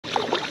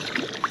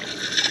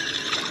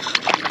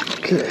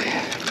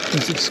Okay,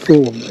 this is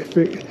school.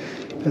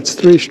 That's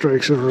 3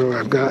 strikes in a row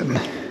I've gotten.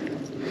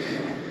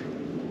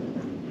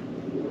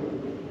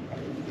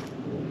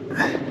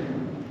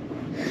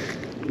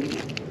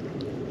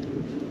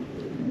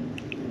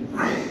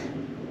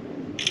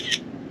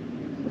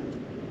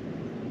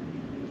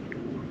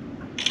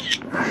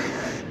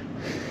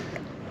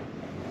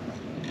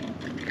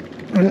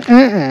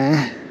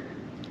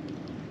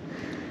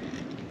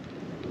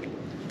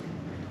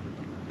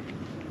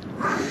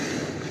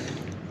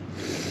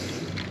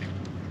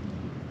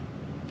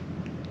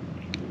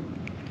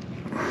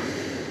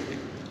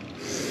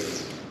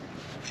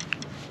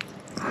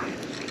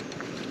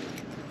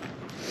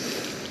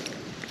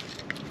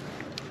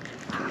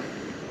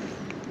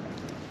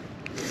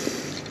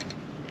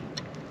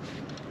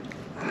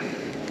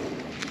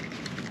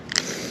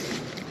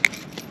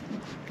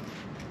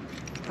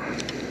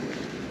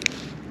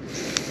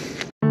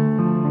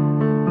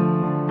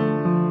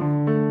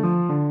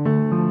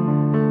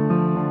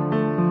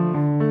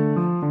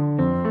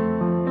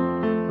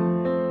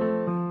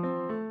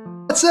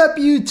 What's up,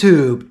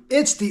 YouTube?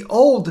 It's the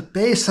old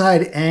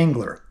Bayside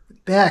Angler,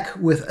 back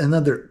with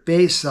another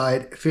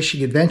Bayside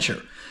fishing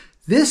adventure.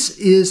 This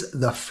is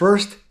the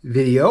first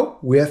video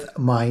with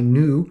my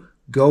new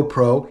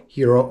GoPro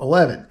Hero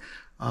 11.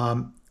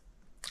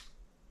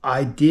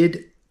 I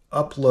did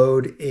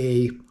upload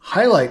a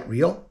highlight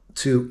reel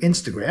to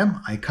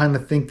Instagram. I kind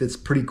of think that's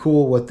pretty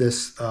cool what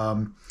this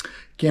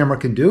camera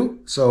can do.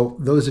 So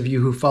those of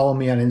you who follow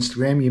me on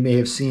Instagram, you may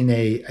have seen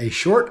a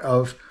short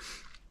of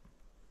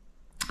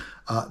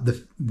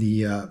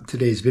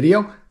today's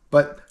video,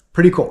 but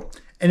pretty cool.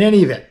 In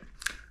any event,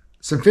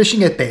 some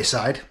fishing at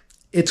Bayside.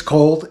 It's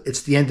cold.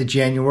 It's the end of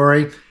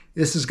January.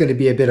 This is going to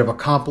be a bit of a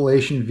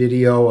compilation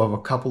video of a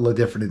couple of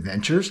different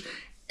adventures,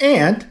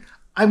 and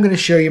I'm going to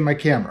show you my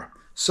camera.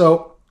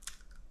 So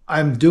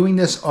I'm doing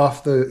this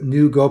off the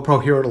new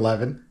GoPro Hero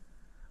 11.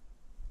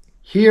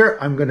 Here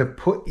I'm going to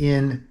put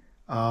in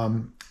a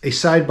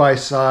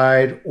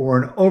side-by-side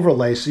or an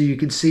overlay so you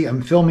can see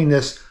I'm filming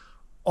this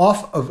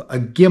off of a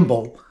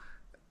gimbal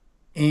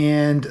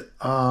and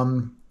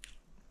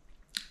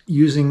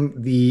using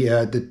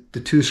the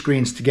 2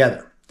 screens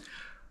together.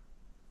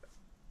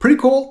 Pretty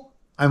cool.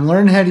 I'm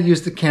learning how to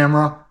use the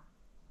camera.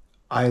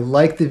 I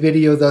like the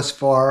video thus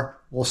far.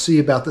 We'll see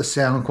about the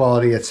sound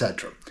quality,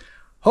 etc.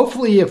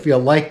 Hopefully, if you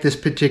like this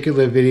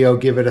particular video,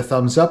 give it a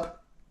thumbs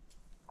up.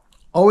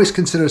 Always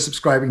consider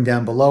subscribing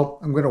down below.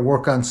 I'm going to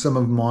work on some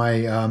of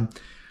my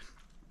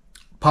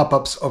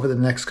pop-ups over the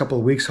next couple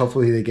of weeks.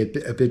 Hopefully they get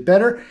a bit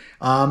better.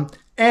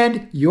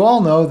 And you all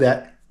know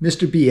that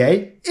Mr.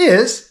 BA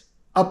is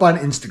up on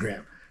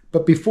Instagram.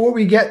 But before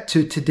we get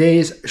to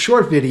today's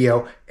short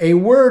video, a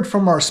word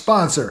from our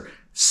sponsor,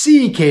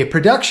 CK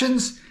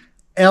Productions,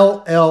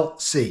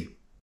 LLC.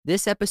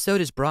 This episode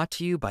is brought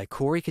to you by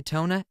Corey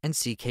Katona and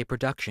CK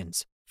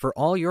Productions for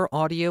all your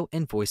audio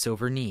and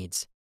voiceover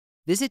needs.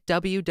 Visit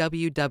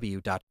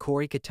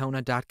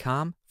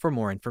www.coreykatona.com for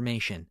more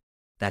information.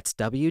 That's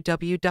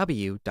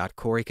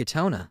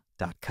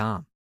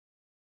www.coreykatona.com.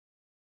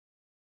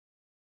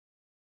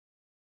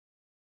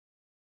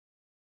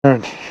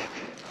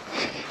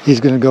 He's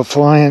going to go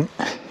flying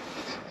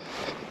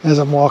as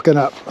I'm walking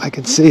up. I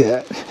can see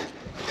that,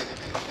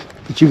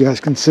 but you guys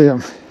can see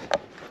him.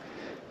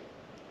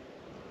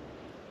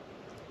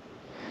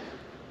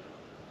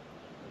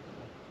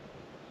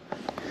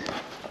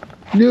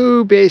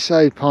 New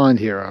Bayside Pond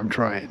here I'm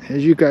trying.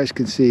 As you guys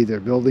can see, they're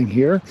building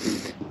here.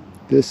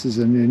 This is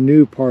a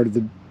new part of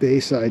the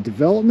Bayside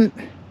development.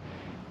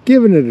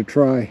 Giving it a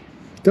try.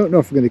 Don't know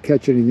if we're going to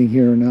catch anything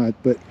here or not,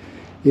 but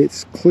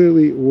it's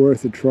clearly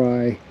worth a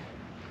try.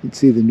 You can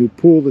see the new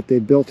pool that they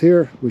built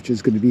here, which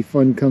is going to be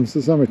fun comes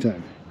the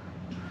summertime.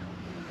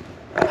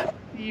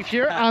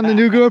 Here on the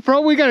new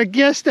GoPro, we got a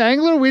guest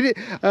angler.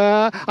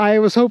 I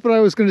was hoping I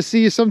was going to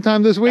see you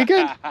sometime this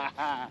weekend.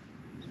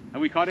 Have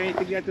we caught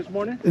anything yet this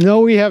morning? No,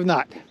 we have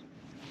not.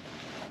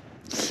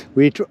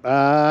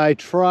 I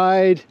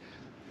tried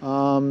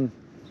the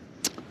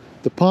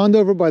pond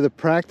over by the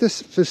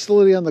practice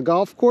facility on the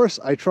golf course.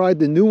 I tried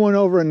the new one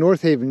over in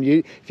North Haven.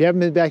 If you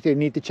haven't been back there, you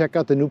need to check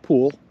out the new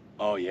pool.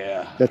 Oh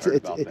yeah,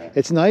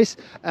 it's nice.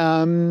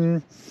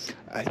 No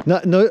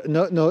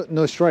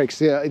strikes.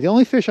 The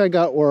only fish I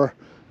got were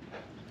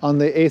on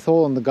the 8th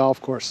hole on the golf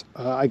course.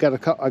 I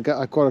caught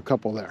a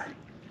couple there.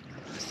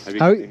 Have you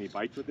got any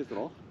bites with this at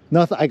all?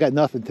 Nothing. I got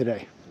nothing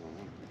today.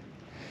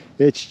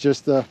 It's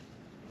just I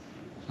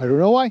don't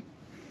know why.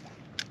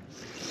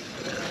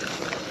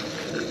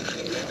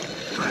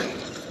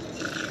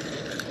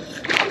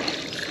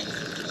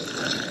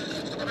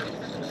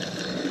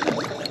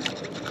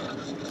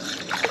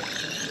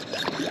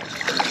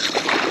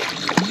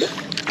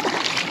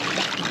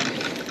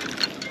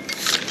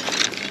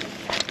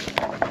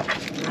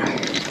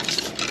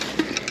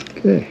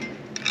 Okay,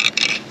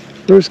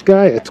 first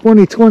guy at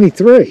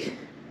 2023.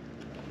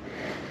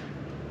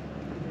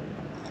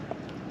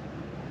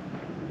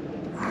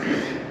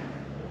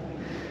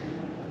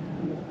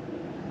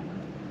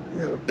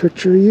 Got a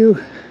picture of you.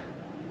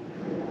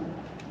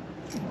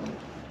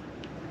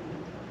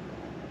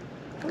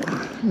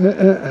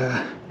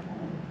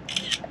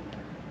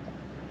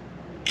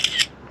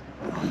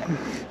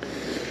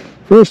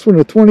 First one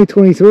of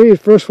 2023,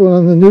 first one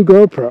on the new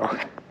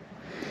GoPro.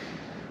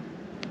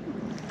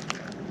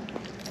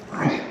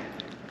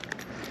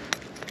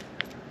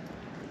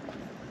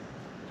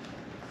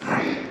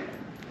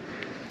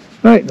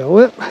 Right, the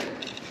lip.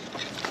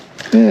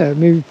 Yeah,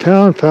 maybe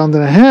pound, pound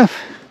and a half.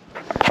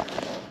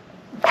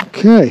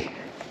 Okay.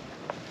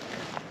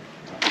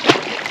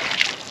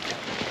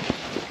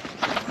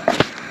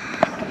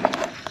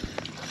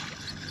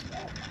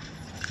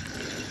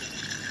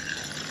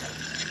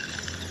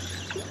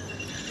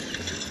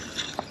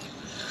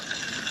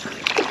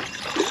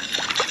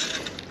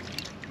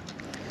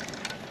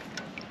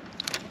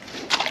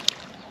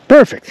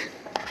 Perfect.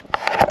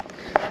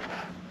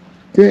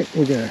 Okay,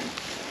 we're gonna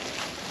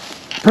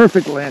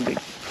perfect landing.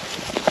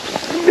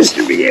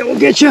 Mr. BA will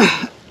get you.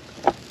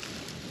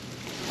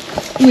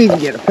 We can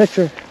get a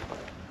picture.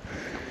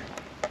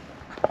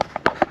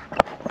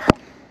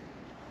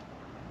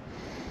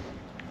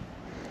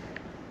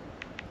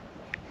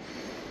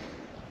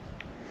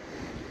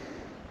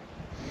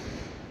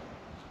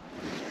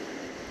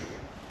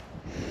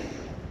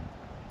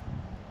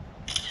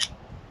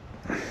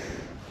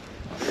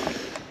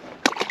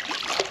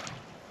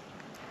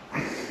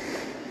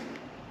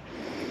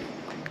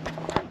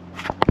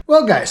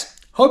 Well, guys,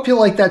 hope you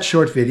liked that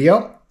short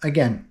video.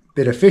 Again,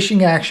 bit of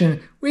fishing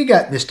action. We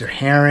got Mr.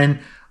 Heron.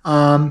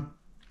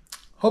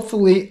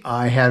 Hopefully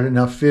I had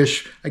enough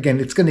fish. Again,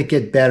 it's going to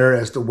get better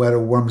as the weather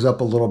warms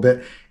up a little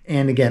bit.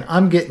 And again,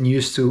 I'm getting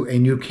used to a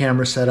new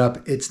camera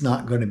setup. It's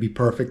not going to be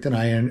perfect, and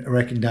I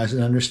recognize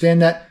and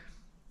understand that.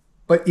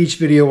 But each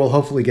video will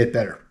hopefully get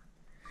better.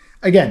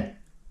 Again,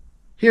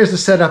 here's the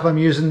setup I'm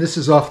using. This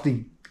is off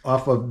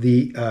of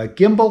the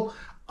gimbal.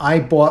 I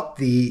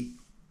bought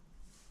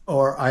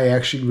I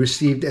actually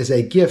received as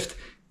a gift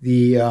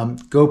the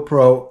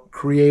GoPro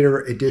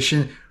Creator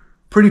Edition.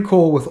 Pretty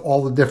cool with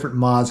all the different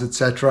mods,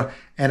 etc.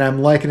 And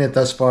I'm liking it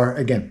thus far.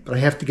 Again, but I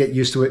have to get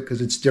used to it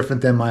because it's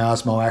different than my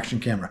Osmo action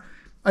camera.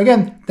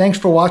 Again, thanks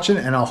for watching,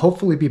 and I'll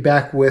hopefully be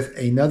back with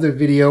another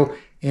video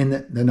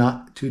in the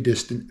not too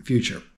distant future.